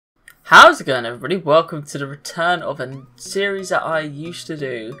How's it going, everybody? Welcome to the return of a series that I used to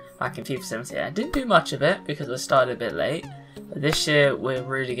do back in FIFA 17. I didn't do much of it because I started a bit late, but this year we're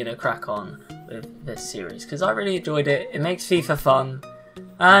really going to crack on with this series because I really enjoyed it. It makes FIFA fun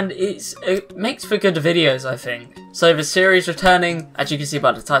and it makes for good videos, I think. So the series returning, as you can see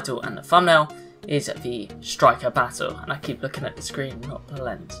by the title and the thumbnail, is the striker battle, and I keep looking at the screen, not the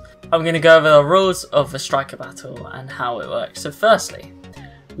lens. I'm going to go over the rules of the striker battle and how it works. So firstly,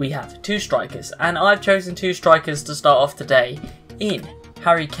 we have two strikers, and I've chosen two strikers to start off today in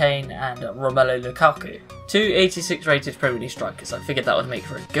Harry Kane and Romelu Lukaku. Two 86 rated Premier League strikers. I figured that would make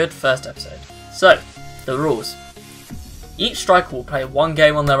for a good first episode. So, the rules. Each striker will play one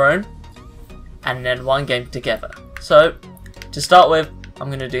game on their own, and then one game together. So, to start with, I'm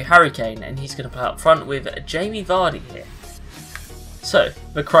going to do Harry Kane, and he's going to play up front with Jamie Vardy here. So,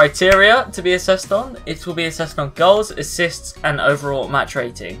 the criteria to be assessed on, it will be assessed on goals, assists and overall match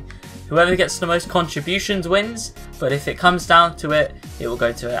rating. Whoever gets the most contributions wins, but if it comes down to it, it will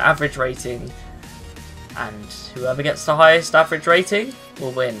go to an average rating, and whoever gets the highest average rating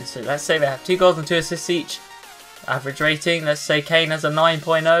will win. So let's say they have 2 goals and 2 assists each. Average rating, let's say Kane has a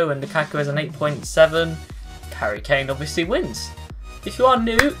 9.0 and Lukaku has an 8.7. Harry Kane obviously wins. If you are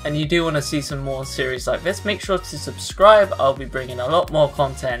new and you do want to see some more series like this, make sure to subscribe. I'll be bringing a lot more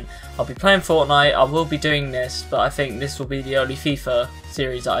content. I'll be playing Fortnite, I will be doing this, but I think this will be the only FIFA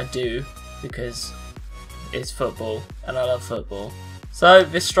series that I do because it's football and I love football. So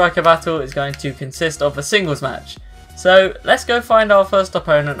this striker battle is going to consist of a singles match. So let's go find our first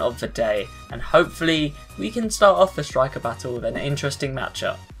opponent of the day, and hopefully we can start off the striker battle with an interesting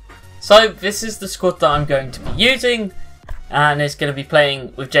matchup. So this is the squad that I'm going to be using, and it's going to be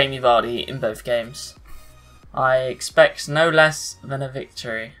playing with Jamie Vardy in both games. I expect no less than a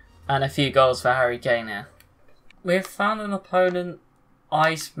victory and a few goals for Harry Kane here. We've found an opponent,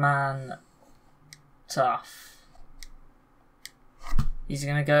 Iceman Tough. He's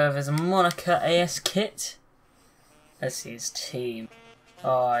going to go with his Monaco AS kit. Let's see his team.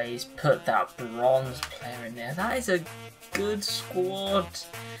 Oh, he's put that bronze player in there. That is a good squad.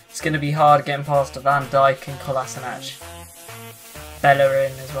 It's going to be hard getting past Van Dijk and Kolasinac.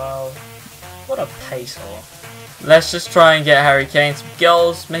 Bellerin as well. What a pace whore. Let's just try and get Harry Kane some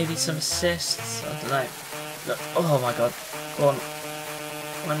goals, maybe some assists. I don't know. Look. Oh my god. Go on.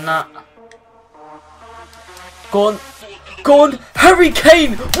 Win that. Go on. Go on. Harry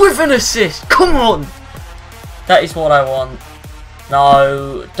Kane with an assist. Come on. That is what I want.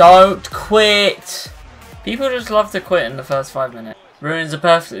 No. Don't quit. People just love to quit in the first 5 minutes. Ruins a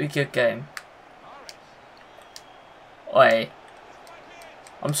perfectly good game. Oi.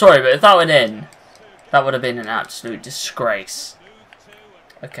 I'm sorry, but if that went in, that would have been an absolute disgrace.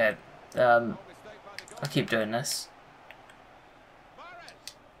 Okay, I keep doing this.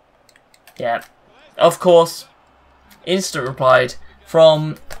 Yeah, of course, instant replied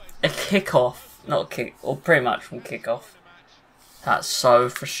from a kickoff, not kick, or pretty much from kickoff. That's so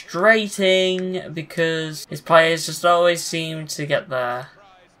frustrating because his players just always seem to get there.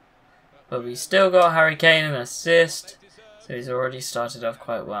 But we still got Harry Kane an assist. So he's already started off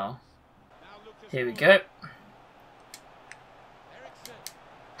quite well. Here we go.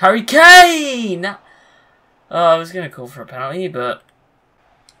 Harry Kane! Oh, I was going to call for a penalty, but...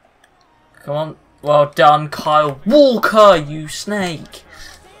 Come on. Well done, Kyle Walker, you snake.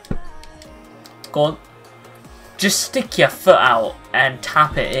 Go on. Just stick your foot out and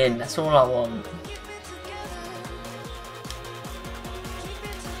tap it in. That's all I want.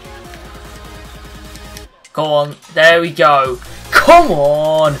 Go on, there we go. Come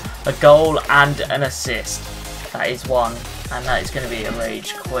on! A goal and an assist. That is one, and that is going to be a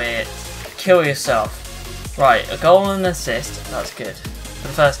rage quit. Kill yourself. Right, a goal and an assist. That's good. For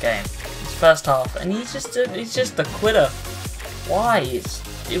the first game. It's first half, and he's just a quitter. Why?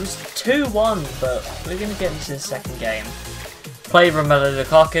 It was 2-1, but we're going to get into the second game. Play Romelu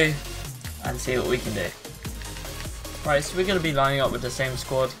Lukaku and see what we can do. Right, so we're going to be lining up with the same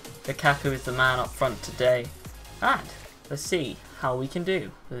squad. Lukaku is the man up front today, and let's see how we can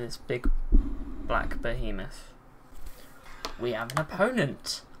do with this big black behemoth. We have an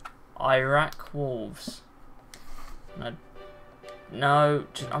opponent, Iraq Wolves. No,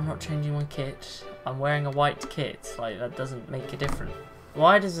 I'm not changing my kit. I'm wearing a white kit. Like, that doesn't make a difference.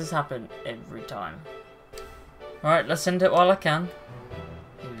 Why does this happen every time? Alright, let's end it while I can.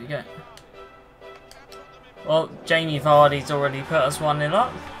 Here we go. Well, Jamie Vardy's already put us 1-0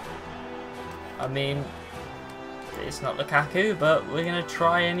 up. I mean, it's not Lukaku, but we're going to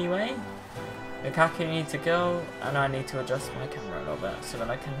try anyway. Lukaku needs to go, and I need to adjust my camera a little bit so that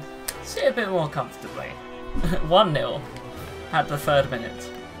I can see a bit more comfortably. 1-0 at the 3rd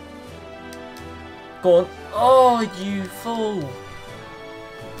minute. Go on. Oh, you fool.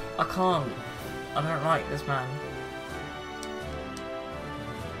 I can't. I don't like this man.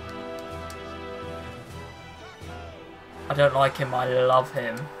 I don't like him. I love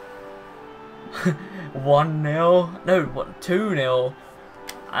him. 1-0. No, what? 2-0.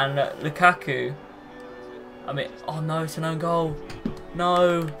 And Lukaku. I mean, oh no, it's an own goal.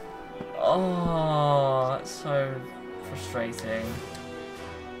 No. Oh, that's so frustrating.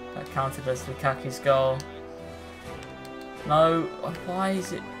 That counted as Lukaku's goal. No, why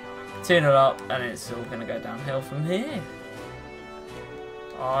is it 2-0 up and it's all going to go downhill from here?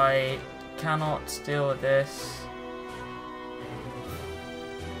 I cannot deal with this.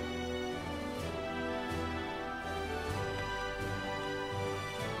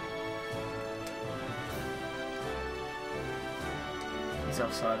 He's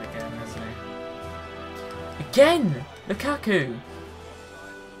offside again, isn't he? Again! Lukaku!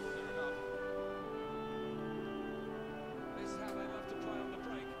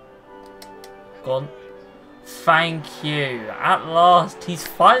 Go on. Thank you. At last, he's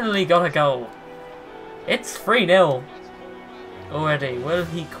finally got a goal. It's 3-0 already. Will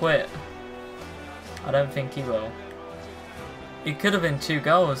he quit? I don't think he will. It could have been 2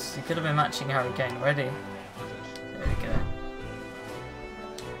 goals. He could have been matching Harry Kane already. There we go.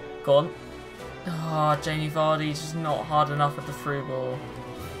 Go on. Oh, Jamie Vardy's just not hard enough at the through ball.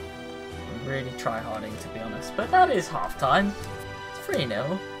 I'm really try-harding, to be honest. But that is half-time. It's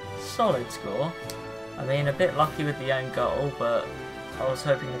 3-0. Solid score. I mean, a bit lucky with the own goal, but I was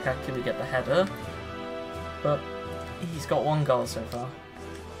hoping Lukaku would get the header. But he's got 1 goal so far.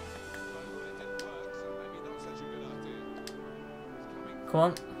 Come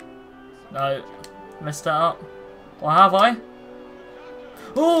on. No. Messed that up. What have I?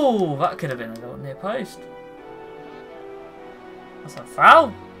 Oh, that could have been a little near post. That's a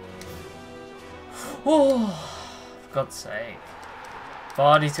foul. Oh, for God's sake.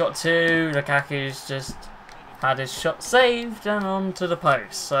 Vardy's got 2. Lukaku's just had his shot saved and onto the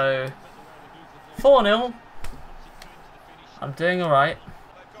post. So 4-0. I'm doing alright.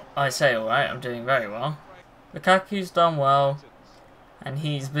 I say alright, I'm doing very well. Lukaku's done well. And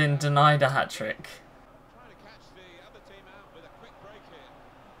he's been denied a hat-trick.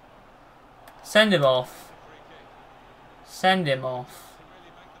 Send him off. Send him off.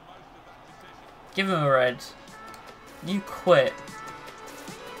 Give him a red. You quit.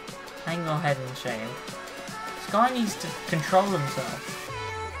 Hang your head in shame. This guy needs to control himself.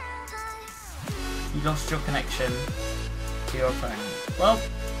 You lost your connection to your opponent. Well,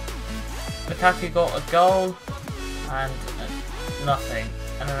 Lukaku got a goal and nothing.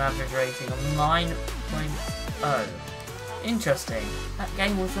 And an average rating of 9.0. Interesting. That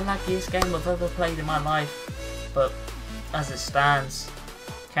game was the laggiest game I've ever played in my life. But as it stands,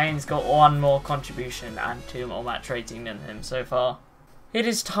 Kane's got 1 more contribution and 2 more match rating than him so far. It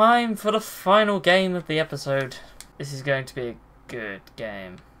is time for the final game of the episode. This is going to be a good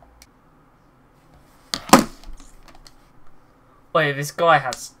game. Wait, this guy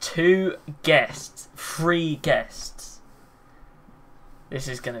has 2 guests. 3 guests. This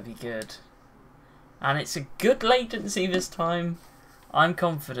is going to be good. And it's a good latency this time. I'm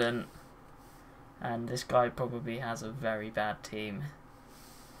confident. And this guy probably has a very bad team.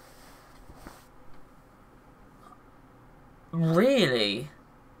 Really?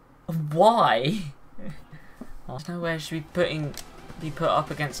 Why? There's nowhere should be put up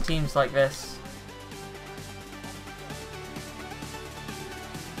against teams like this.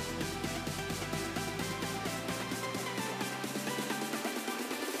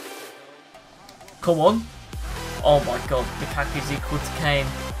 Come on. Oh my god, Lukaku is equal to Kane.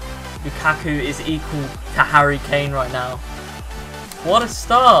 Lukaku is equal to Harry Kane right now. What a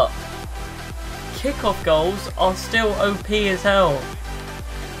start. Kickoff goals are still OP as hell.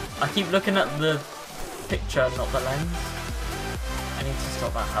 I keep looking at the picture, not the lens. I need to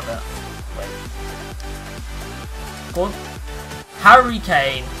stop that habit. Wait. Go on. Harry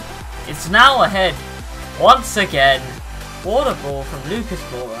Kane is now ahead once again. What a ball from Lucas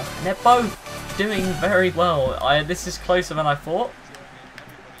Moura. And they're both doing very well. This is closer than I thought.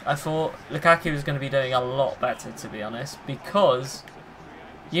 I thought Lukaku was going to be doing a lot better, to be honest, because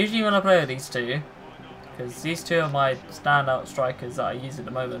usually when I play with these two, because these two are my standout strikers that I use at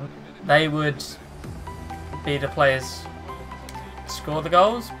the moment, they would be the players to score the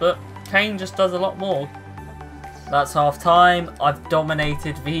goals, but Kane just does a lot more. That's half time. I've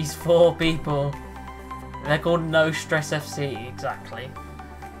dominated these 4 people. They're called No Stress FC, exactly.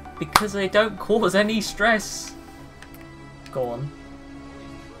 Because they don't cause any stress. Go on.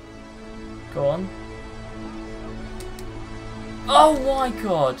 Go on. Oh my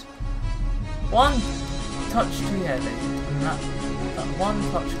god. One touch too heavy, and that one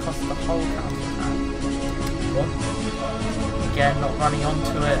touch cost the whole counter. Again, not running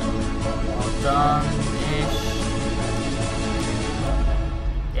onto it. Well done-ish.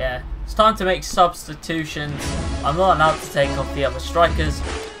 Yeah, it's time to make substitutions. I'm not allowed to take off the other strikers,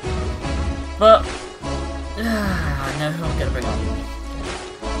 but I know who I'm going to bring on.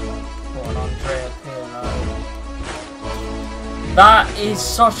 Andrea Pirlo. That is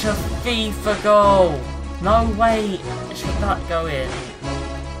such a FIFA goal. No way should that go in.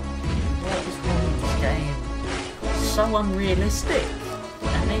 What is wrong with this game? It's so unrealistic.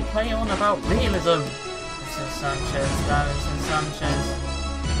 And they play on about realism. This is Sanchez, Davinson Sanchez.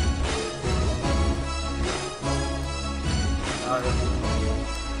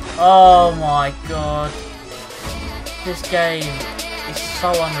 Oh my god. This game is so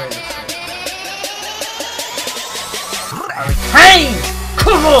unrealistic. Kane!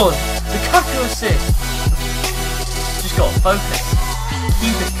 Come on! Lukaku assist! Just gotta focus.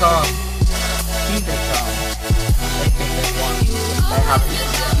 Keep it calm. Keep it calm. They think they've won. They haven't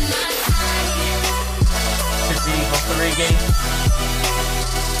yet. Sadiq off the Rigi.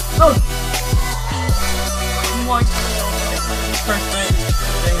 No! Oh my god. Perfect.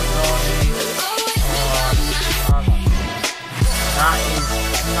 That is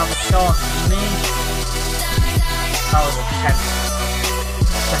another chance for me. That was a tense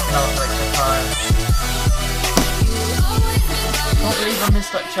second half of extra time. Can't believe I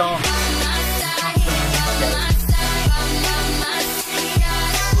missed that chance. I have to win this game.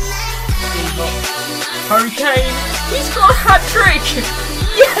 Harry Kane, he's got a hat-trick!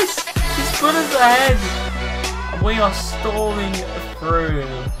 Yes! He's put us ahead! And we are storming through.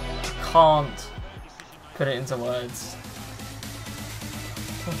 I can't put it into words.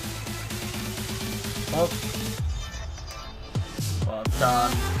 Oh. Well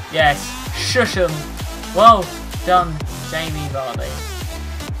done. Yes, shush him. Well done, Jamie Vardy.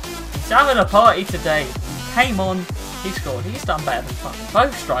 He's having a party today. He came on, he scored. He's done better than fucking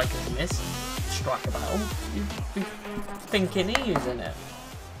both strikers in this striker battle. You'd be thinking he is in it.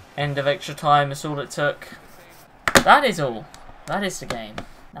 End of extra time, that's all it took. That is all. That is the game.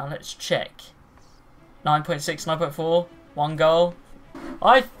 Now let's check. 9.6, 9.4, 1 goal.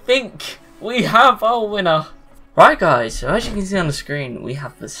 I think we have our winner. Right guys, so as you can see on the screen, we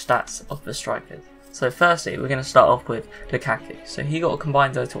have the stats of the strikers. So firstly, we're going to start off with Lukaku. So he got a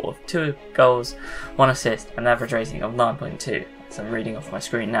combined total of 2 goals, 1 assist, and an average rating of 9.2. So I'm reading off my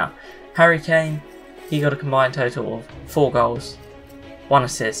screen now. Harry Kane, he got a combined total of 4 goals, 1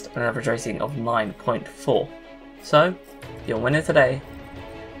 assist, and an average rating of 9.4. So, your winner today,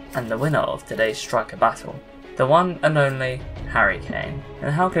 and the winner of today's striker battle, the one and only Harry Kane.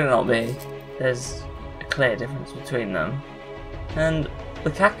 And how can it not be? There's a clear difference between them. And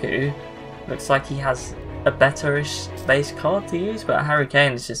Lukaku looks like he has a better-ish base card to use, but Harry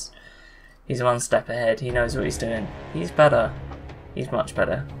Kane is just, he's 1 step ahead. He knows what he's doing. He's better. He's much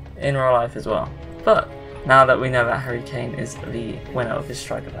better in real life as well. But now that we know that Harry Kane is the winner of this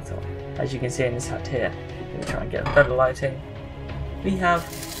striker battle, as you can see in this hat here, we'll try and get better lighting. We have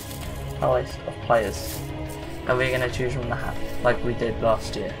a list of players, and we're going to choose from the hat like we did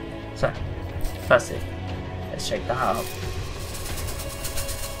last year. So, firstly, let's shake the hat up.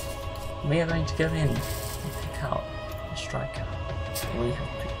 We are going to go in and pick out a striker. We have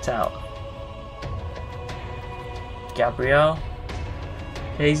picked out Gabriel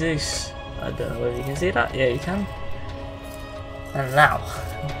Jesus. I don't know whether you can see that. Yeah, you can. And now,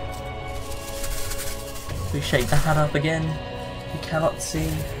 we shake the hat up again. You cannot see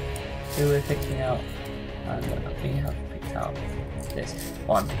who we're picking out. And we have picked out this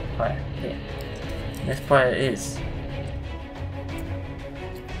one player here. And this player is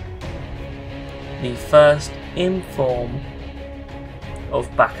the first in form of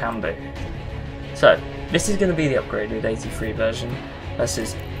Bakambu. So, this is going to be the upgraded 83 version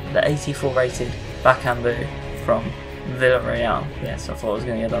versus the 84 rated Bakambu from Villarreal. Yes, I thought I was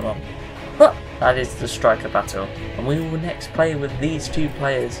going to get that wrong. But that is the striker battle, and we will next play with these 2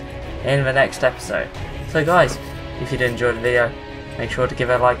 players in the next episode. So guys, if you did enjoy the video, make sure to give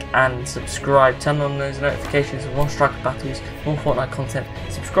it a like and subscribe. Turn on those notifications for more striker battles, more Fortnite content.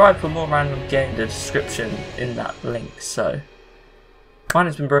 Subscribe for more random game in the description in that link. So, my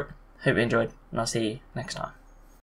name's been Brook, hope you enjoyed, and I'll see you next time.